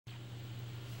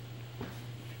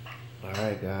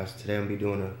Alright guys, today I'm going to be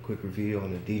doing a quick review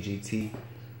on the DGT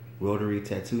Rotary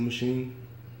tattoo machine.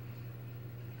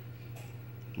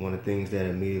 One of the things that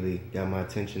immediately got my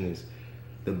attention is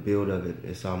the build of it.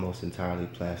 It's almost entirely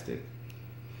plastic.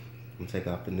 I'm going to take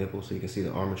off the nipple so you can see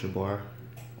the armature bar.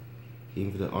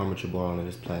 Even for the armature bar on it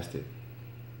is plastic,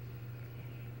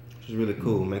 which is really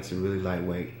cool. Makes it really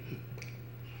lightweight.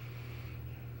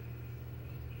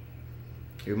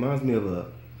 It reminds me of a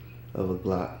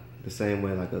Glock, the same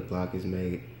way like a Glock is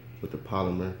made with the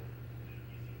polymer.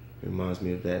 It reminds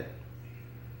me of that.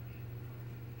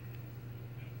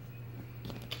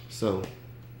 So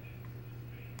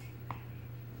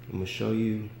I'm gonna show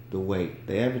you the weight.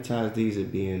 They advertise these as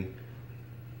being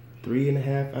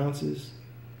 3.5 ounces.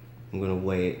 I'm gonna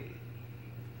weigh it.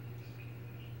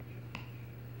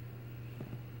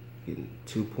 Getting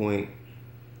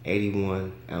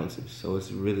 2.81 ounces. So it's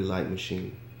a really light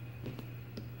machine.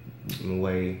 I'm gonna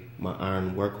weigh my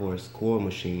iron workhorse core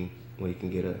machine where you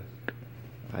can get a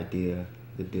idea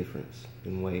the difference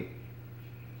in weight.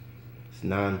 It's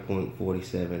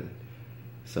 9.47.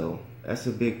 So that's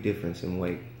a big difference in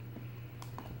weight.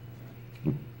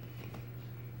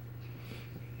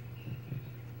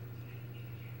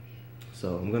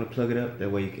 So I'm gonna plug it up,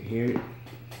 that way you can hear it.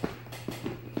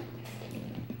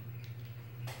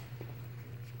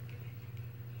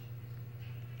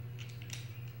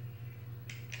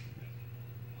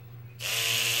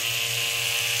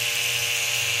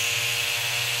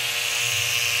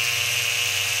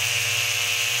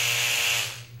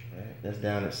 That's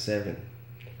down at 7.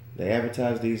 They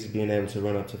advertise these as being able to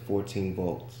run up to 14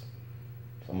 volts.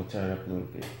 So I'm gonna turn it up a little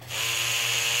bit.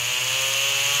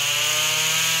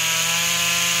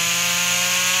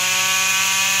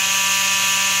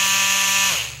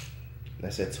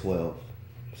 That's at 12.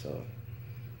 So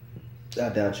I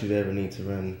doubt you'd ever need to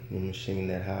run your machine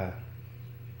that high.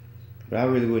 But I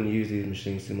really wouldn't use these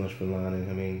machines too much for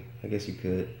lining. I mean, I guess you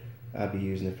could. I'd be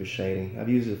using it for shading. I've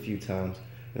used it a few times.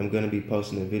 I'm going to be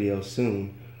posting a video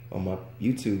soon on my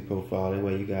YouTube profile. That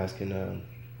way you guys can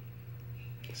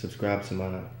subscribe to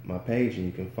my page and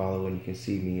you can follow and you can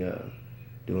see me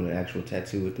doing an actual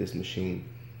tattoo with this machine.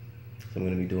 So I'm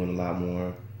going to be doing a lot more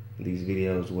of these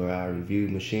videos where I review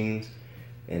machines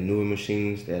and newer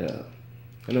machines that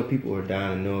I know people are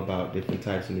dying to know about, different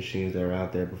types of machines that are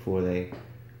out there before they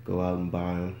go out and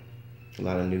buy them. A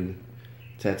lot of new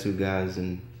tattoo guys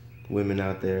and women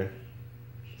out there.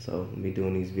 So I'll be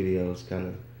doing these videos, kind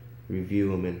of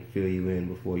review them and fill you in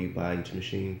before you buy each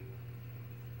machine.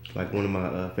 Like one of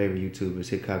my favorite YouTubers,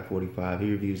 Hitcock45,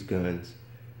 he reviews guns,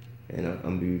 and I'm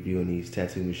gonna be reviewing these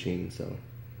tattoo machines. So,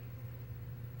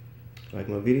 like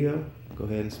my video, go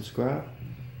ahead and subscribe.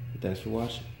 Thanks for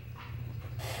watching.